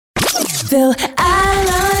Phil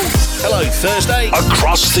Allen. Hello, Thursday.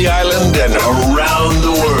 Across the island and around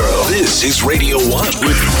the world. This is Radio 1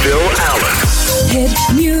 with Phil Allen. Hit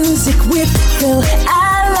music with Phil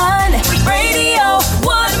Allen. Radio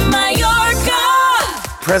 1 Mallorca.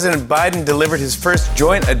 President Biden delivered his first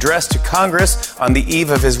joint address to Congress on the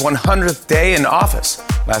eve of his 100th day in office.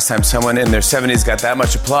 Last time someone in their 70s got that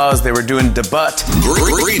much applause, they were doing debut.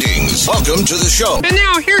 Greetings. Welcome to the show. And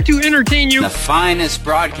now here to entertain you, the finest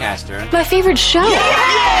broadcaster. My favorite show.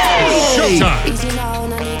 Showtime.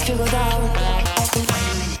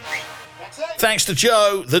 Thanks to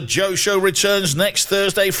Joe, the Joe Show returns next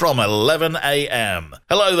Thursday from 11 a.m.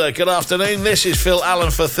 Hello there, good afternoon. This is Phil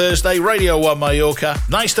Allen for Thursday, Radio 1 Mallorca.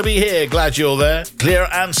 Nice to be here, glad you're there. Clear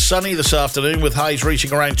and sunny this afternoon with highs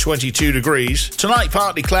reaching around 22 degrees. Tonight,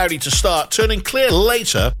 partly cloudy to start, turning clear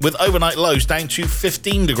later with overnight lows down to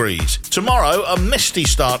 15 degrees. Tomorrow, a misty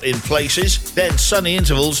start in places, then sunny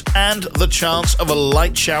intervals and the chance of a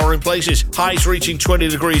light shower in places. Highs reaching 20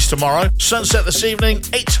 degrees tomorrow. Sunset this evening,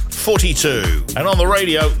 8:42. And on the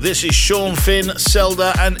radio, this is Sean Finn,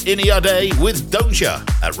 Zelda and Iniade with Don't Ya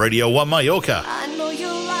at Radio 1 Mallorca. I know you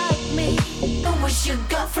like me, but wish your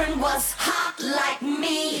girlfriend was hot like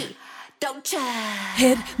me. Don't ya?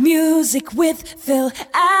 Hit music with Phil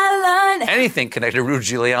Allen. Anything connected to Rudy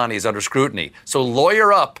Giuliani is under scrutiny. So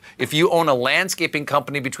lawyer up if you own a landscaping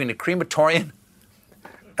company between a crematorium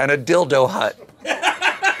and a dildo hut.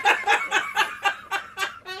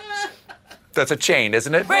 That's a chain,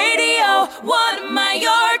 isn't it? Radio 1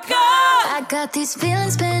 Mallorca. I got these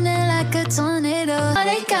feelings spinning like a tornado.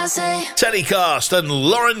 Telecast and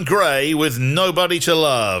Lauren Gray with Nobody to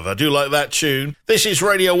Love. I do like that tune. This is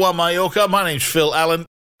Radio 1 Mallorca. My name's Phil Allen.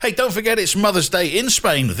 Hey, don't forget it's Mother's Day in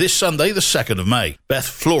Spain this Sunday, the 2nd of May. Beth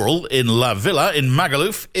Floral in La Villa in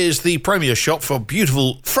Magaluf is the premier shop for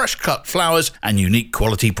beautiful, fresh-cut flowers and unique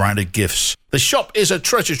quality branded gifts. The shop is a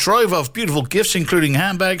treasure trove of beautiful gifts, including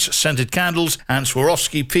handbags, scented candles, and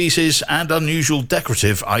Swarovski pieces and unusual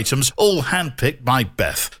decorative items, all handpicked by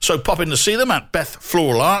Beth. So pop in to see them at Beth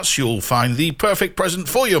Floral Arts. You'll find the perfect present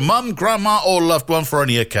for your mum, grandma, or loved one for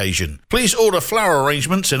any occasion. Please order flower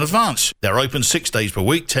arrangements in advance. They're open 6 days per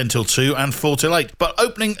week, 10 till 2 and 4 till 8, but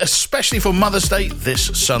opening especially for Mother's Day this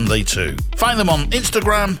Sunday too. Find them on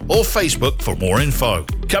Instagram or Facebook for more info.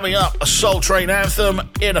 Coming up, a Soul Train anthem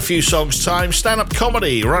in a few songs' time. Stand-up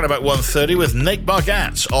comedy right about 1:30 with Nate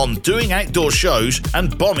Bargatze on doing outdoor shows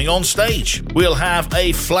and bombing on stage. We'll have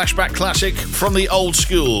a flashback classic from the old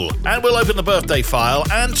school, and we'll open the birthday file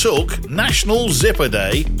and talk National Zipper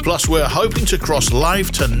Day. Plus, we're hoping to cross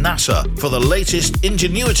live to NASA for the latest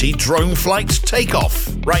Ingenuity drone flight takeoff.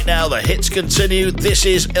 Right now, the hits continue. This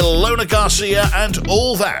is Ilona Garcia and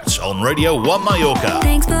All That on Radio 1 Mallorca.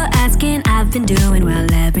 Thanks for asking, I've been doing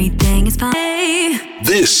well, everything is fine.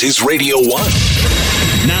 This is Radio 1.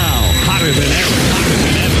 Now, hotter than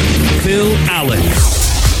ever, Phil Allen.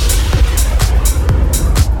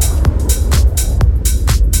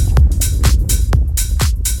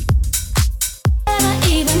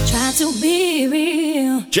 To be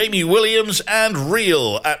real. Jamie Williams and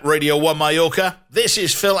Real at Radio 1 Mallorca. This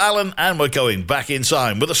is Phil Allen, and we're going back in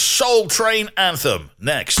time with a Soul Train anthem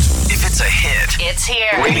next. If it's a hit, It's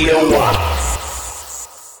here. Radio 1.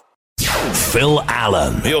 Phil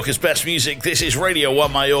Allen. Mallorca's best music. This is Radio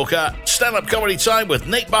 1 Mallorca. Stand-up comedy time with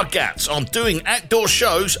Nate Bargatze on doing outdoor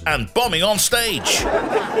shows and bombing on stage.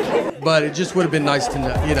 But it just would have been nice to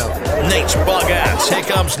know, Nate Bargatze. Here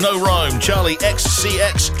comes No Rome, Charlie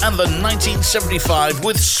XCX, and the 1975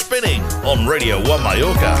 with Spinning on Radio 1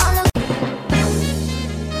 Mallorca.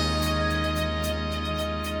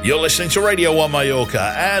 You're listening to Radio 1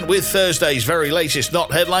 Mallorca, and with Thursday's very latest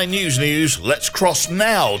Not Headline News, let's cross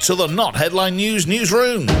now to the Not Headline News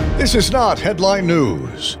newsroom. This is Not Headline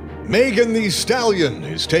News. Megan Thee Stallion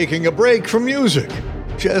is taking a break from music.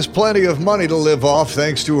 She has plenty of money to live off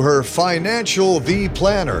thanks to her financial V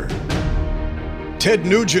planner. Ted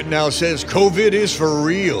Nugent now says COVID is for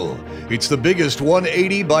real. It's the biggest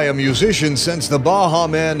 180 by a musician since the Baha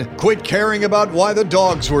Men quit caring about why the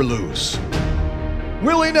dogs were loose.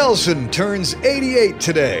 Willie Nelson turns 88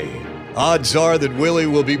 today. Odds are that Willie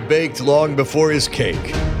will be baked long before his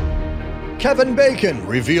cake. Kevin Bacon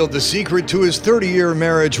revealed the secret to his 30-year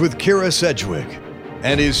marriage with Kira Sedgwick.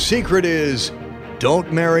 And his secret is,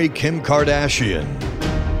 don't marry Kim Kardashian.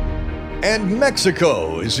 And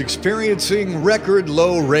Mexico is experiencing record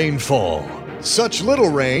low rainfall. Such little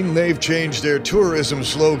rain, they've changed their tourism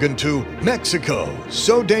slogan to Mexico,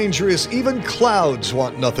 so dangerous even clouds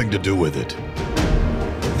want nothing to do with it.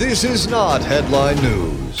 This is not Headline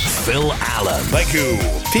News. Phil Allen. Thank you.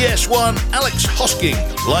 PS1, Alex Hosking.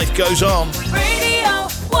 Life goes on. Radio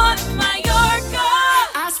 1 Mallorca.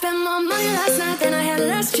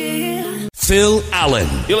 Phil Allen.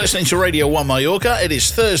 You're listening to Radio 1 Mallorca. It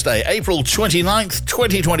is Thursday, April 29th,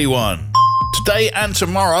 2021. Today and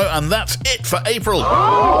tomorrow, and that's it for April. We're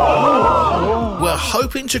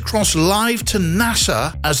hoping to cross live to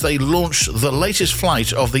NASA as they launch the latest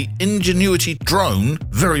flight of the Ingenuity drone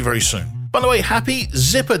very, very soon. By the way, happy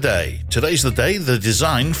Zipper Day. Today's the day the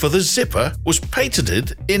design for the zipper was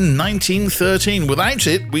patented in 1913. Without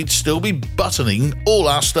it, we'd still be buttoning all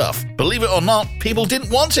our stuff. Believe it or not, people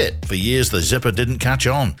didn't want it. For years, the zipper didn't catch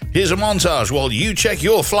on. Here's a montage while you check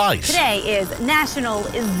your flight. Today is National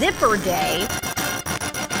Zipper Day.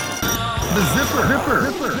 The zipper.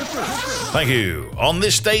 Thank you. On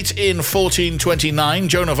this date in 1429,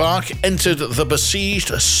 Joan of Arc entered the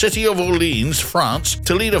besieged city of Orleans, France,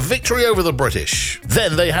 to lead a victory over the British.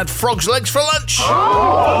 Then they had frog's legs for lunch.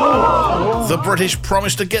 The British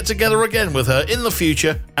promised to get together again with her in the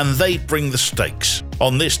future, and they'd bring the steaks.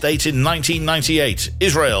 On this date in 1998,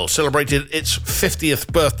 Israel celebrated its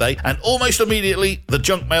 50th birthday, and almost immediately, the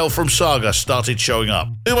junk mail from Saga started showing up.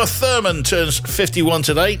 Uma Thurman turns 51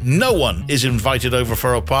 today. No one is invited over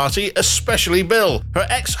for a party, especially Bill. Her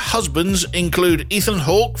ex-husbands include Ethan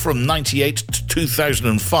Hawke from 98 to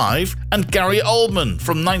 2005 and Gary Oldman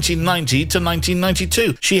from 1990 to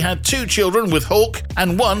 1992. She had 2 children with Hawke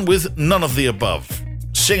and 1 with none of the above.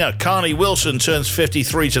 Singer Carney Wilson turns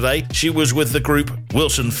 53 today. She was with the group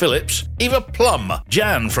Wilson Phillips. Eva Plum,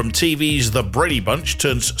 Jan from TV's The Brady Bunch,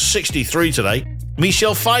 turns 63 today.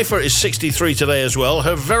 Michelle Pfeiffer is 63 today as well.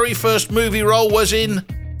 Her very first movie role was in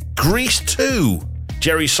Grease 2.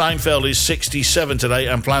 Jerry Seinfeld is 67 today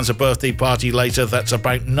and plans a birthday party later that's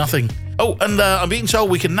about nothing. Oh, and I'm being told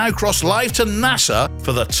we can now cross live to NASA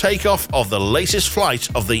for the takeoff of the latest flight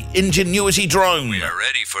of the Ingenuity drone. We are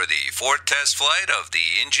ready for the 4th test flight of the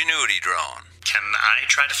Ingenuity drone. Can I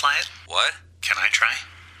try to fly it? What? Can I try?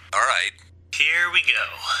 All right. Here we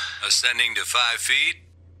go. Ascending to 5 feet.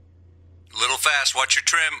 A little fast, watch your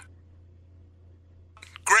trim.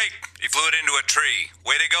 Great, he flew it into a tree.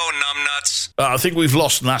 Way to go, numbnuts. I think we've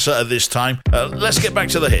lost NASA at this time. Let's get back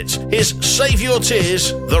to the hits. Here's Save Your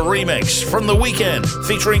Tears, the remix from The Weeknd,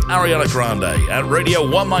 featuring Ariana Grande at Radio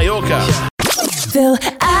 1 Mallorca. Phil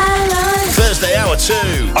Allen. Thursday, hour 2.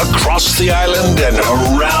 Across the island and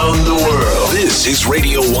around the world. This is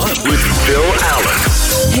Radio 1 with Phil Allen.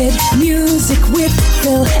 Hit music with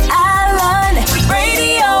Phil Allen.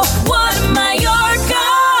 Radio 1 Mallorca.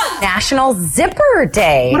 National Zipper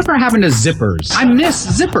Day. Whatever happened to zippers? I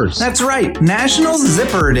miss zippers. That's right. National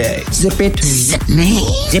Zipper Day. Zip it. Zip me.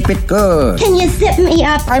 Zip it good. Can you zip me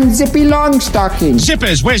up? I'm Zippy Longstocking.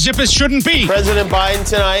 Zippers where zippers shouldn't be. President Biden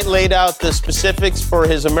tonight laid out the specifics for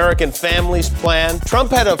his American Families Plan.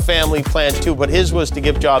 Trump had a family plan too, but his was to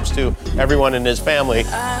give jobs to everyone in his family.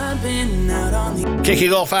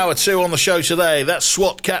 Kicking off hour 2 on the show today, that's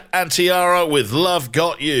SWAT Cat and Tiara with Love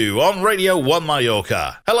Got You on Radio 1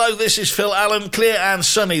 Mallorca. Hello, this is Phil Allen. Clear and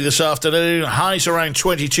sunny this afternoon. Highs around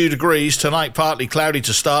 22 degrees. Tonight, partly cloudy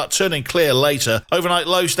to start, turning clear later. Overnight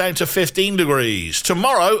lows down to 15 degrees.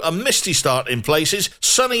 Tomorrow, a misty start in places,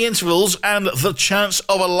 sunny intervals, and the chance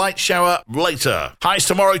of a light shower later. Highs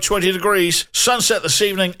tomorrow, 20 degrees. Sunset this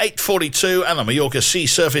evening, 8:42, and the Mallorca sea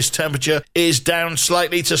surface temperature is down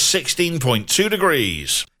slightly to 16.2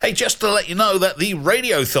 degrees. Hey, just to let you know that the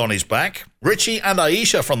Radiothon is back. Richie and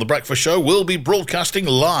Aisha from The Breakfast Show will be broadcasting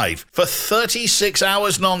live for 36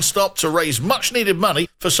 hours non-stop to raise much-needed money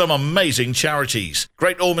for some amazing charities.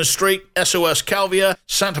 Great Ormond Street, SOS Calvia,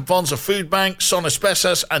 Santa Ponsa Food Bank, Sonas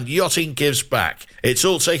Pesas and Yachting Gives Back. It's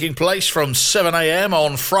all taking place from 7 a.m.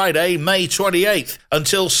 on Friday, May 28th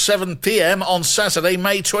until 7 p.m. on Saturday,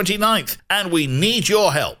 May 29th. And we need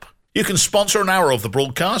your help. You can sponsor an hour of the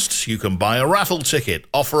broadcast, you can buy a raffle ticket,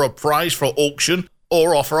 offer a prize for auction,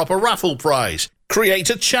 or offer up a raffle prize. Create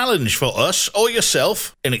a challenge for us or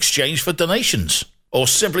yourself in exchange for donations, or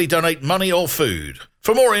simply donate money or food.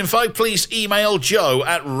 For more info, please email Joe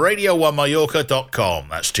at radio1mallorca.com.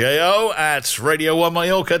 That's J-O at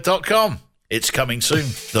radio1mallorca.com. It's coming soon.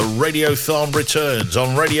 The Radiothon returns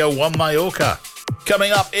on Radio 1 Mallorca.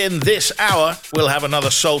 Coming up in this hour, we'll have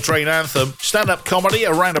another Soul Train anthem, stand-up comedy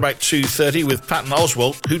around about 2:30 with Patton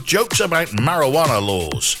Oswalt, who jokes about marijuana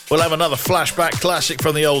laws. We'll have another flashback classic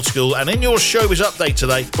from the old school, and in your showbiz update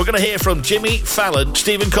today, we're going to hear from Jimmy Fallon,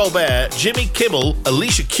 Stephen Colbert, Jimmy Kimmel,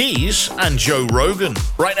 Alicia Keys, and Joe Rogan.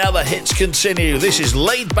 Right now, the hits continue. This is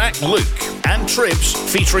Laid Back Luke and Tribs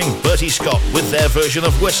featuring Bertie Scott with their version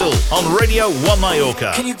of Whistle on Radio 1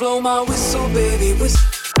 Mallorca. Can you blow my whistle, baby?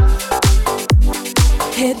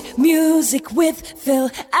 Hit music with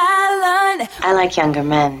Phil Allen. I like younger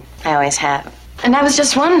men. I always have. And I was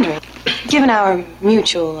just wondering, given our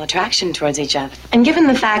mutual attraction towards each other, and given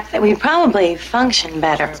the fact that we probably function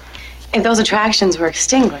better if those attractions were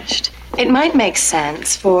extinguished, it might make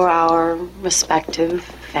sense for our respective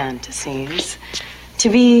fantasies to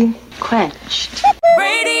be quenched.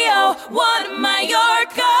 Radio 1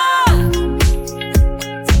 Mallorca.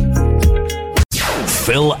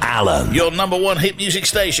 Phil Allen. Your number one hit music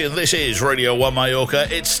station. This is Radio 1 Mallorca.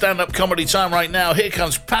 It's stand-up comedy time right now. Here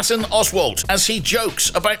comes Patton Oswalt as he jokes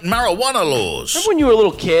about marijuana laws. Remember when you were a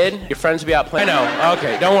little kid, your friends would be out playing? I know.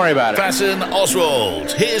 Okay, don't worry about it. Patton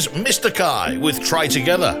Oswalt. Here's Mr. Kai with Try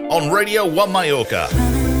Together on Radio 1 Mallorca.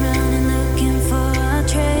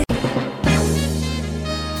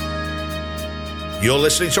 You're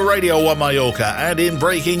listening to Radio 1 Mallorca, and in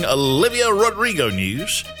breaking Olivia Rodrigo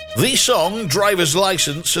news, the song Driver's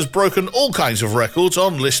License has broken all kinds of records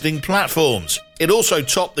on listening platforms. It also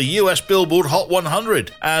topped the US Billboard Hot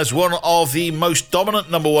 100 as one of the most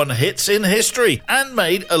dominant number one hits in history, and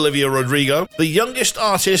made Olivia Rodrigo the youngest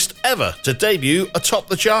artist ever to debut atop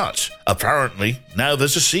the charts. Apparently, now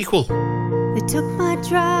there's a sequel. They took my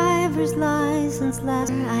driver's license,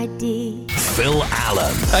 last ID. Phil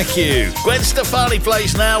Allen. Thank you. Gwen Stefani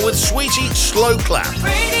plays now with Sweetie Slow Clap.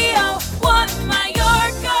 Radio 1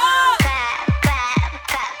 Mallorca.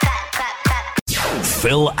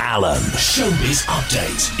 Phil Allen. Showbiz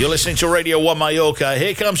Update. You're listening to Radio 1 Mallorca.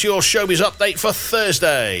 Here comes your Showbiz Update for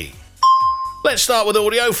Thursday. Let's start with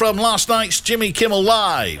audio from last night's Jimmy Kimmel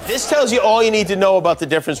Live. This tells you all you need to know about the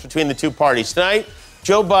difference between the two parties. Tonight,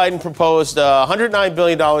 Joe Biden proposed $109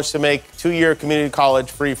 billion to make two-year community college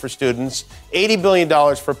free for students, $80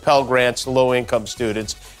 billion for Pell Grants to low-income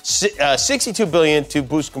students, $62 billion to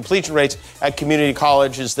boost completion rates at community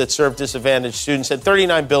colleges that serve disadvantaged students, and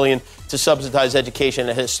 $39 billion to subsidize education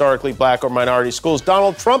at historically black or minority schools.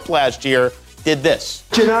 Donald Trump last year did this.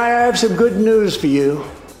 Tonight, I have some good news for you.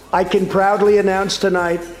 I can proudly announce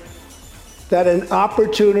tonight that an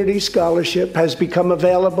Opportunity Scholarship has become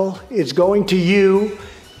available. It's going to you,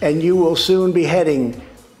 and you will soon be heading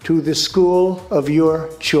to the school of your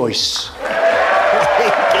choice. He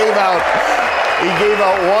gave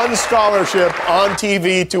out one scholarship on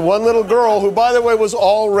TV to one little girl who, by the way, was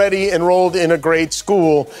already enrolled in a great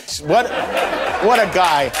school. What a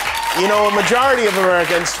guy. You know, a majority of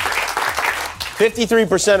Americans,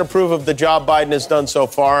 53% approve of the job Biden has done so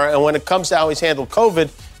far, and when it comes to how he's handled COVID,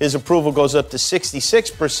 his approval goes up to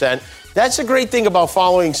 66%. That's a great thing about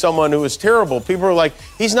following someone who is terrible. People are like,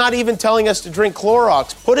 he's not even telling us to drink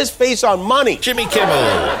Clorox. Put his face on money. Jimmy Kimmel.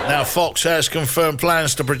 Now, Fox has confirmed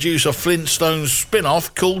plans to produce a Flintstones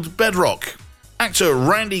spin-off called Bedrock. Actor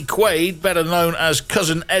Randy Quaid, better known as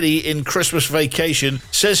Cousin Eddie in Christmas Vacation,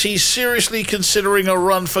 says he's seriously considering a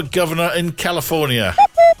run for governor in California.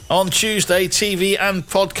 On Tuesday, TV and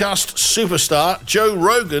podcast superstar Joe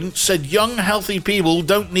Rogan said young, healthy people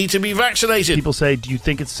don't need to be vaccinated. People say, do you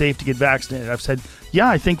think it's safe to get vaccinated? I've said, yeah,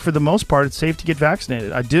 I think for the most part it's safe to get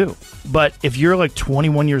vaccinated. I do. But if you're like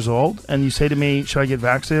 21 years old and you say to me, should I get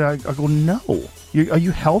vaccinated? I go, no. Are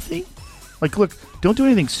you healthy? Like, look, don't do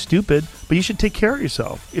anything stupid, but you should take care of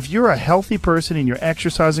yourself. If you're a healthy person and you're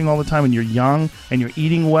exercising all the time and you're young and you're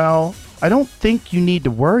eating well, I don't think you need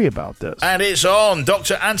to worry about this. And it's on.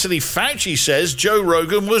 Dr. Anthony Fauci says Joe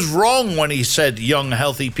Rogan was wrong when he said young,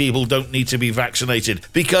 healthy people don't need to be vaccinated,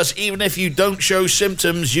 because even if you don't show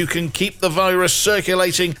symptoms, you can keep the virus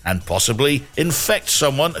circulating and possibly infect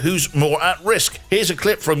someone who's more at risk. Here's a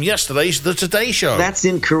clip from yesterday's The Today Show. That's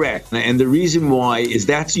incorrect. And the reason why is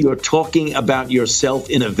that you're talking about yourself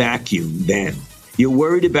in a vacuum then. You're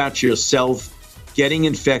worried about yourself getting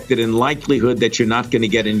infected and likelihood that you're not going to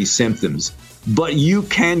get any symptoms. But you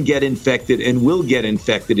can get infected and will get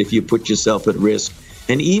infected if you put yourself at risk.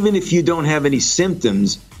 And even if you don't have any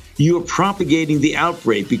symptoms, you are propagating the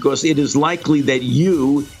outbreak because it is likely that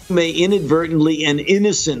you may inadvertently and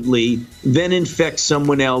innocently then infect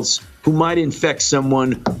someone else who might infect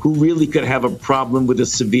someone who really could have a problem with a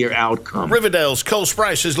severe outcome. Riverdale's Cole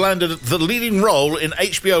Sprouse has landed the leading role in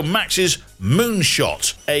HBO Max's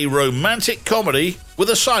Moonshot, a romantic comedy with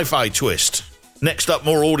a sci-fi twist. Next up,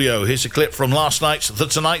 more audio. Here's a clip from last night's The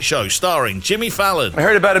Tonight Show, starring Jimmy Fallon. I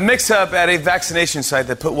heard about a mix-up at a vaccination site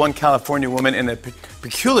that put one California woman in a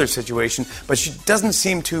peculiar situation, but she doesn't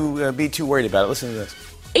seem to be too worried about it. Listen to this.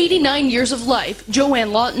 89 years of life,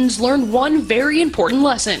 Joanne Lawton's learned one very important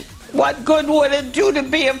lesson. What good would it do to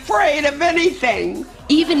be afraid of anything?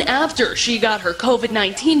 Even after she got her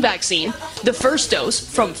COVID-19 vaccine, the first dose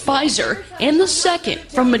from Pfizer and the second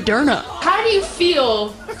from Moderna. How do you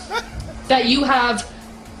feel that you have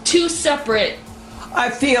two separate? I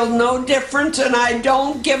feel no different and I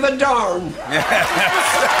don't give a darn.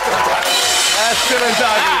 That's what I'm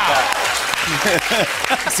talking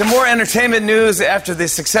about. Some more entertainment news. After the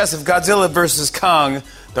success of Godzilla vs. Kong,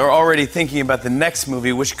 they're already thinking about the next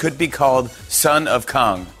movie, which could be called Son of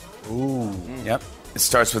Kong. Ooh. Yep. It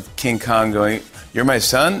starts with King Kong going, "You're my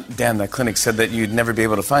son? Damn, that clinic said that you'd never be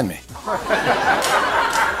able to find me."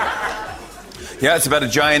 Yeah, it's about a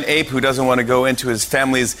giant ape who doesn't want to go into his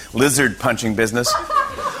family's lizard punching business.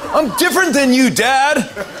 "I'm different than you, Dad!"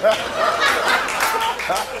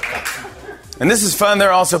 And this is fun.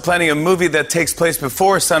 They're also planning a movie that takes place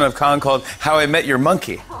before Son of Kong called How I Met Your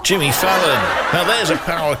Monkey. Jimmy Fallon. Now there's a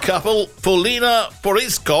power couple, Paulina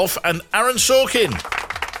Borizkov and Aaron Sorkin.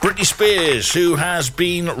 Britney Spears, who has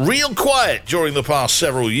been real quiet during the past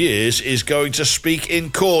several years, is going to speak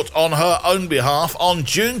in court on her own behalf on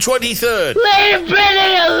June 23rd. Leave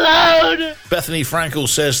Britney alone! Bethany Frankel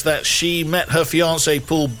says that she met her fiancé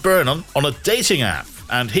Paul Burnham on a dating app,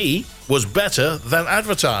 and he was better than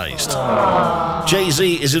advertised.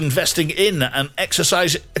 Jay-Z is investing in an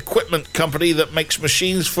exercise equipment company that makes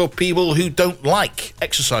machines for people who don't like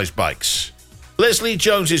exercise bikes. Leslie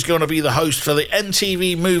Jones is going to be the host for the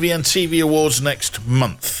MTV Movie and TV Awards next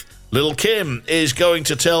month. Lil' Kim is going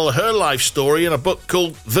to tell her life story in a book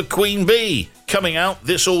called The Queen Bee, coming out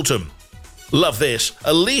this autumn. Love this.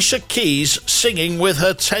 Alicia Keys singing with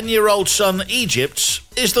her 10-year-old son Egypt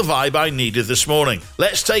is the vibe I needed this morning.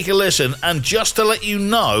 Let's take a listen, and just to let you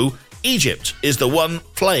know, Egypt is the one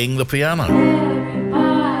playing the piano.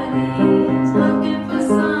 Everybody's looking for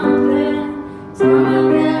something. Some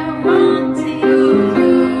of them want to use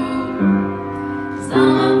you.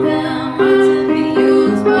 Some of them want to be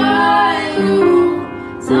used by you.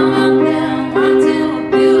 Some of them want to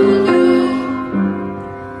abuse you.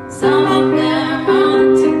 Some of them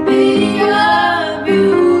want to be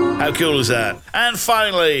abused. How cool is that? And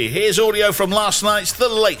finally, here's audio from last night's The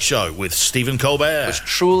Late Show with Stephen Colbert. It was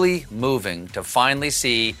truly moving to finally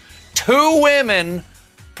see two women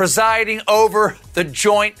presiding over the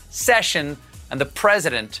joint session, and the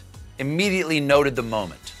president immediately noted the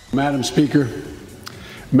moment. Madam Speaker,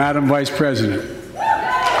 Madam Vice President,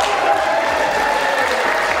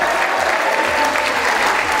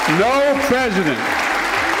 no president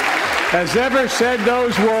has ever said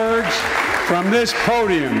those words from this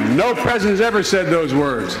podium. No president has ever said those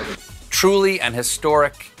words. Truly an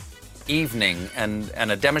historic evening and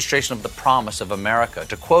a demonstration of the promise of America.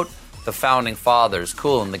 To quote the founding fathers,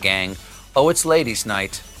 Kool and the Gang, "Oh, it's ladies'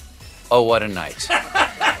 night. Oh, what a night."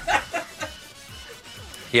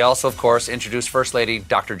 He also, of course, introduced First Lady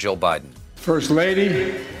Dr. Jill Biden. First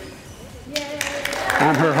Lady,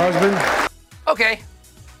 I'm her husband. Okay.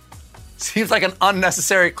 Seems like an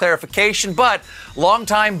unnecessary clarification, but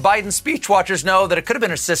longtime Biden speech watchers know that it could have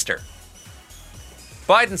been her sister.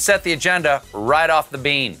 Biden set the agenda right off the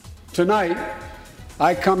bean. Tonight,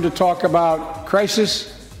 I come to talk about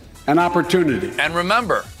crisis and opportunity. And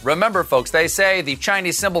remember, folks, they say the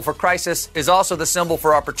Chinese symbol for crisis is also the symbol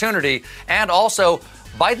for opportunity, and also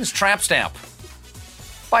Biden's tramp stamp.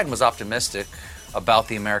 Biden was optimistic about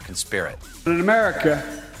the American spirit. In America,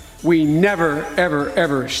 we never, ever,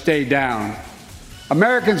 ever stay down.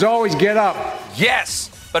 Americans always get up.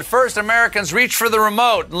 Yes, but first Americans reach for the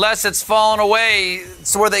remote unless it's fallen away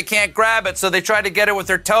so where they can't grab it, so they try to get it with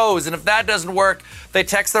their toes. And if that doesn't work, they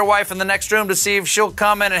text their wife in the next room to see if she'll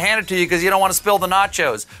come in and hand it to you because you don't want to spill the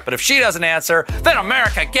nachos. But if she doesn't answer, then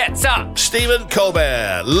America gets up. Stephen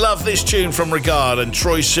Colbert. Love this tune from Regard and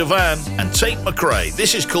Troye Sivan and Tate McRae.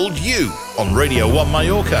 This is called You on Radio 1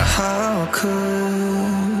 Mallorca. How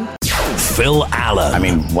could Phil Allen? I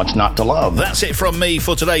mean, what's not to love? That's it from me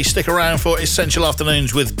for today. Stick around for Essential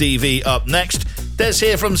Afternoons with DV up next. Des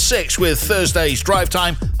here from 6 with Thursday's Drive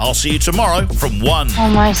Time. I'll see you tomorrow from 1. Oh,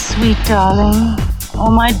 my sweet darling. Oh,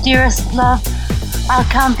 my dearest love. I'll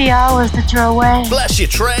count the hours that you're away. Bless you,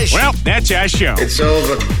 Trish. Well, that's our show. It's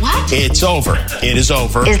over. What? It's over. It is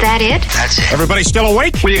over. Is that it? That's it. Everybody still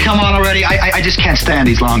awake? Will you come on already? I just can't stand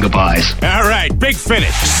these long goodbyes. All right, big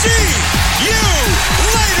finish. See you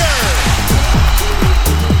later.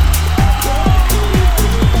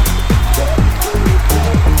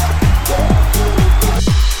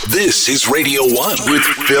 This is Radio 1 with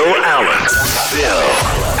Phil Allen. Phil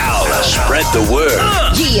Allen. Spread the word.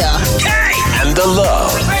 Yeah. And the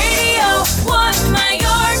love.